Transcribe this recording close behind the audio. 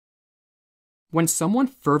When someone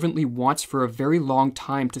fervently wants for a very long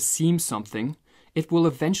time to seem something, it will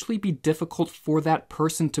eventually be difficult for that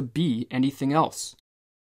person to be anything else.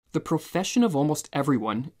 The profession of almost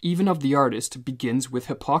everyone, even of the artist, begins with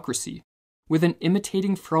hypocrisy, with an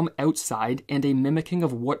imitating from outside and a mimicking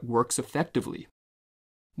of what works effectively.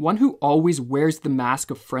 One who always wears the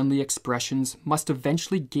mask of friendly expressions must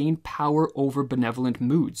eventually gain power over benevolent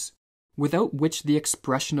moods, without which the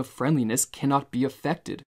expression of friendliness cannot be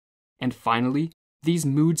effected. And finally, these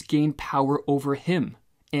moods gain power over him,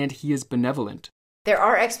 and he is benevolent. There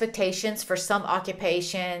are expectations for some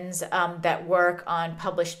occupations that work on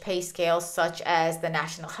published pay scales, such as the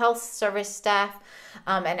National Health Service staff,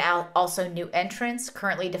 and also new entrants,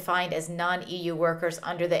 currently defined as non-EU workers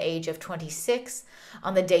under the age of 26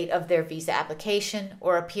 on the date of their visa application,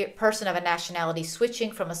 or a person of a nationality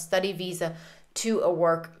switching from a study visa to a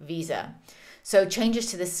work visa. So changes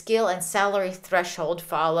to the skill and salary threshold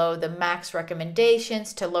follow the max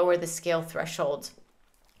recommendations to lower the skill thresholds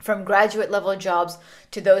from graduate level jobs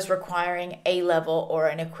to those requiring A-level or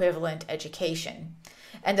an equivalent education.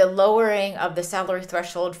 And the lowering of the salary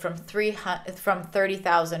threshold from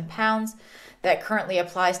 £30,000 that currently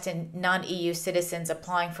applies to non-EU citizens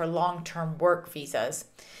applying for long-term work visas.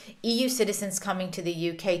 EU citizens coming to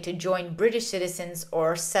the UK to join British citizens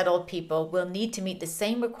or settled people will need to meet the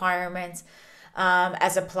same requirements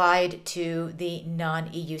as applied to the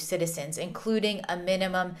non-EU citizens, including a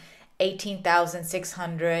minimum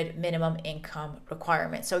 18,600 minimum income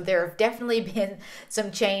requirement. So there have definitely been some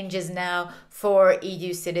changes now for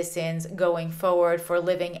EU citizens going forward for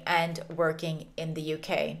living and working in the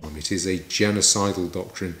UK. It is a genocidal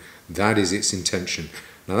doctrine. That is its intention.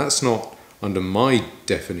 Now that's not under my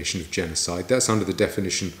definition of genocide. That's under the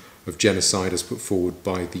definition of genocide as put forward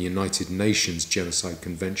by the United Nations Genocide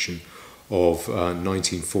Convention of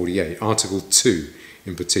 1948, Article 2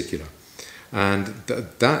 in particular. And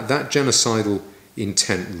that genocidal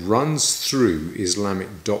intent runs through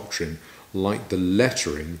Islamic doctrine like the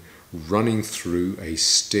lettering running through a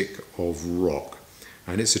stick of rock.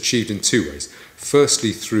 And it's achieved in two ways.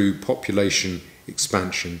 Firstly, through population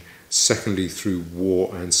expansion. Secondly, through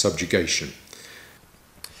war and subjugation.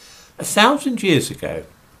 1,000 years ago,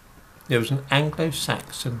 there was an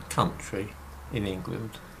Anglo-Saxon country in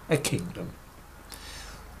England, a kingdom.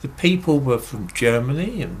 The people were from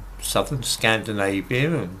Germany and southern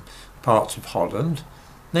Scandinavia and parts of Holland.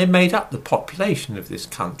 They made up the population of this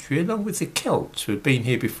country, along with the Celts who had been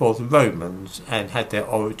here before the Romans and had their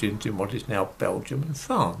origins in what is now Belgium and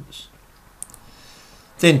France.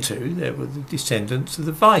 Then too, there were the descendants of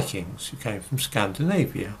the Vikings who came from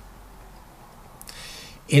Scandinavia.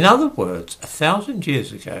 In other words, 1,000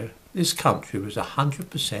 years ago, this country was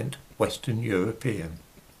 100% Western European.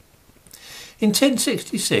 In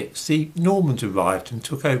 1066, the Normans arrived and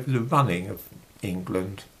took over the running of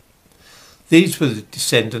England. These were the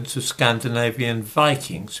descendants of Scandinavian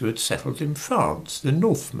Vikings who had settled in France, the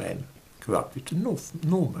Northmen, corrupted to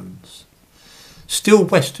Normans. Still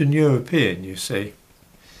Western European, you see.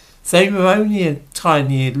 They were only a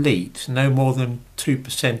tiny elite. No more than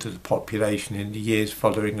 2% of the population in the years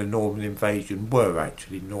following the Norman invasion were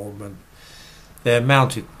actually Norman. They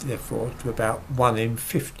amounted, therefore, to about 1 in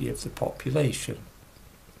 50 of the population.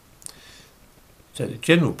 So the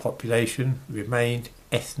general population remained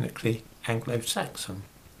ethnically Anglo-Saxon.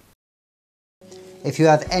 If you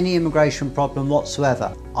have any immigration problem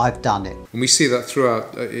whatsoever, I've done it. And we see that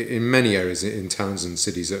throughout, in many areas, in towns and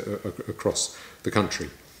cities across the country.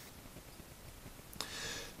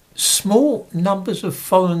 Small numbers of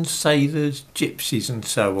foreign sailors, gypsies and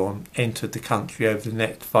so on entered the country over the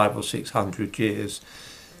next 500 or 600 years.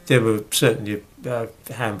 There were certainly a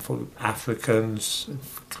handful of Africans,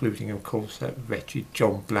 including of course that wretched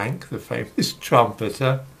John Blank, the famous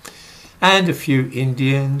trumpeter, and a few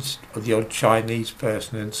Indians, or the odd Chinese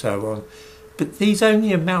person and so on. But these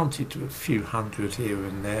only amounted to a few hundred here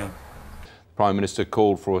and there. The Prime Minister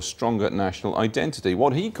called for a stronger national identity,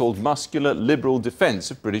 what he called muscular liberal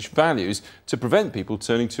defence of British values to prevent people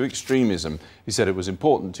turning to extremism. He said it was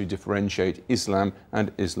important to differentiate Islam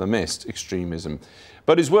and Islamist extremism.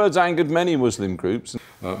 But his words angered many Muslim groups.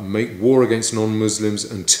 Make war against non-Muslims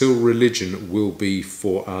until religion will be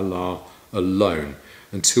for Allah alone,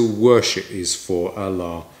 until worship is for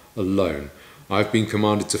Allah alone. I've been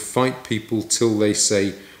commanded to fight people till they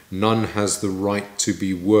say none has the right to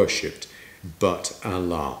be worshipped but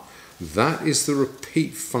Allah. That is the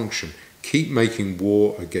repeat function. Keep making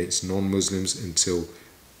war against non-Muslims until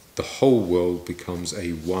the whole world becomes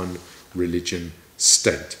a one religion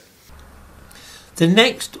state. The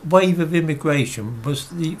next wave of immigration was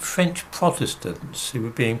the French Protestants who were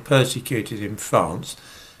being persecuted in France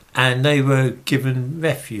and they were given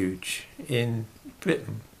refuge in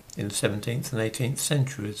Britain in the 17th and 18th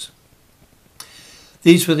centuries.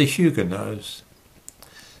 These were the Huguenots.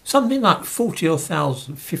 Something like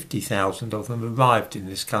 50,000 of them arrived in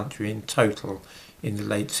this country in total in the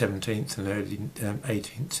late 17th and early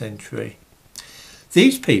 18th century.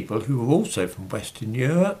 These people, who were also from Western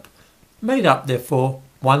Europe, made up therefore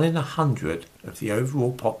 1 in 100 of the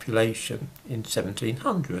overall population in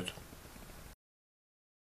 1700.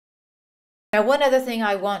 Now, one other thing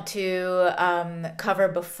I want to cover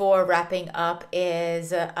before wrapping up is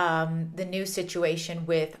the new situation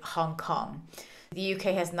with Hong Kong. The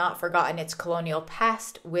UK has not forgotten its colonial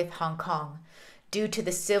past with Hong Kong. Due to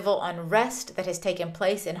the civil unrest that has taken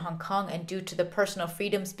place in Hong Kong and due to the personal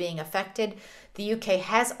freedoms being affected, the UK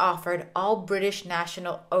has offered all British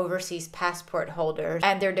national overseas passport holders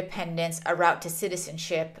and their dependents a route to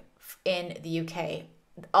citizenship in the UK.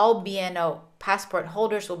 All BNO passport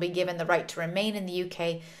holders will be given the right to remain in the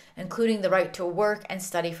UK, including the right to work and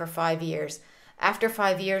study for 5 years. After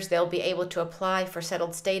 5 years, they'll be able to apply for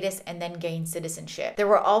settled status and then gain citizenship. There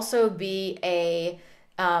will also be a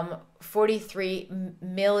 £43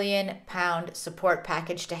 million support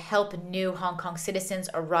package to help new Hong Kong citizens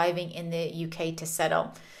arriving in the UK to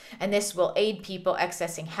settle. And this will aid people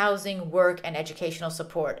accessing housing, work, and educational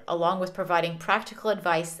support, along with providing practical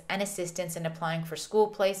advice and assistance in applying for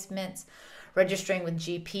school placements, registering with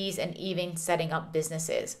GPs, and even setting up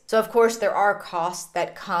businesses. So, of course, there are costs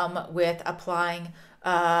that come with applying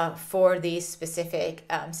for these specific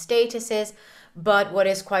statuses. But what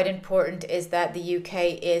is quite important is that the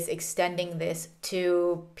UK is extending this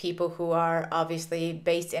to people who are obviously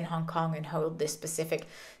based in Hong Kong and hold this specific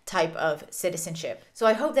type of citizenship. So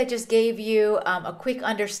I hope that just gave you a quick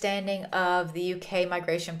understanding of the UK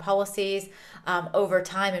migration policies over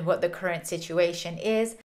time and what the current situation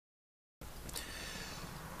is.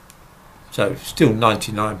 So still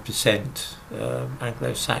 99%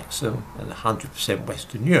 Anglo-Saxon and 100%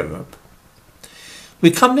 Western Europe. We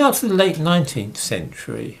come now to the late 19th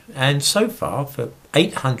century, and so far for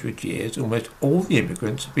 800 years almost all the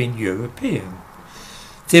immigrants have been European.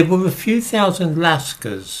 There were a few thousand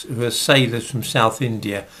Lascars, who are sailors from South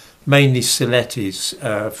India, mainly Siletis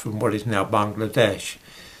from what is now Bangladesh,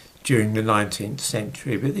 during the 19th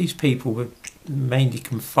century, but these people were mainly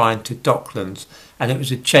confined to docklands, and it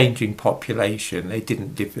was a changing population. They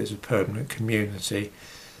didn't live as a permanent community.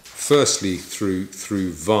 Firstly,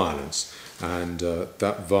 through violence, and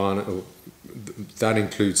that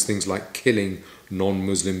includes things like killing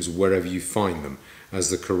non-Muslims wherever you find them, as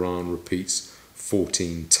the Quran repeats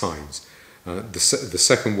 14 times. The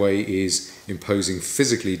second way is imposing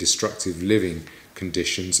physically destructive living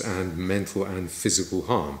conditions and mental and physical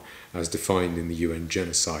harm, as defined in the UN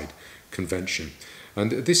Genocide Convention.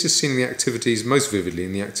 And this is seen in the activities, most vividly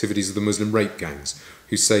in the activities of the Muslim rape gangs,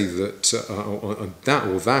 who say that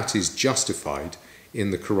that is justified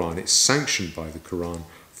in the Quran. It's sanctioned by the Quran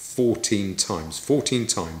 14 times. 14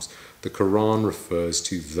 times the Quran refers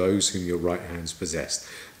to those whom your right hands possessed.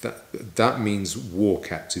 That means war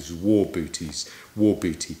captives, war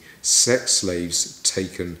booty, sex slaves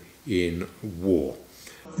taken in war.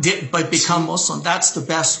 But become Muslim, that's the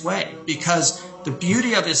best way, because the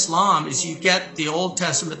beauty of Islam is you get the Old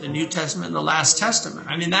Testament, the New Testament, and the Last Testament.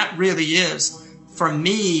 I mean, that really is, for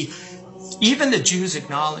me, even the Jews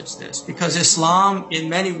acknowledge this, because Islam in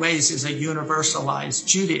many ways is a universalized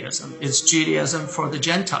Judaism. It's Judaism for the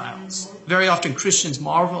Gentiles. Very often Christians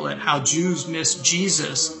marvel at how Jews miss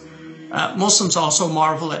Jesus. Muslims also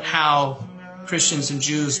marvel at how Christians and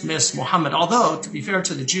Jews miss Muhammad. Although, to be fair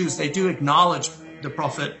to the Jews, they do acknowledge the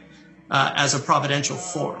Prophet as a providential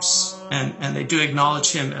force, and they do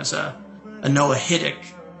acknowledge him as a Noahidic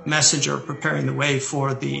messenger preparing the way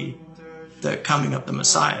for the coming of the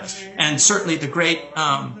Messiah. And certainly the great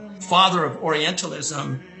father of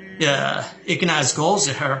Orientalism, Ignaz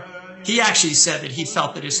Goldziher, he actually said that he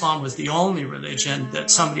felt that Islam was the only religion that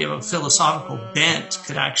somebody of a philosophical bent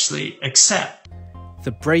could actually accept.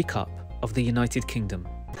 The breakup of the United Kingdom.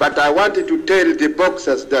 But I wanted to tell the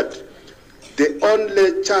boxers that the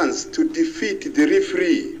only chance to defeat the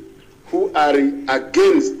referee who are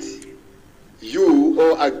against you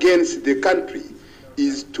or against the country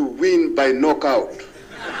is to win by knockout.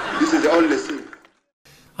 This is the only thing.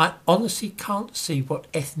 I honestly can't see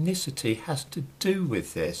what ethnicity has to do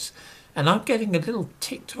with this. And I'm getting a little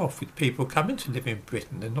ticked off with people coming to live in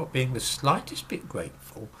Britain and not being the slightest bit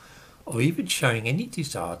grateful or even showing any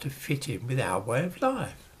desire to fit in with our way of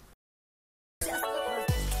life.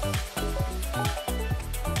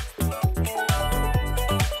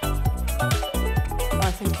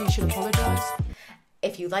 I think you should apologise.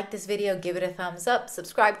 If you like this video, give it a thumbs up,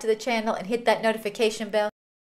 subscribe to the channel, and hit that notification bell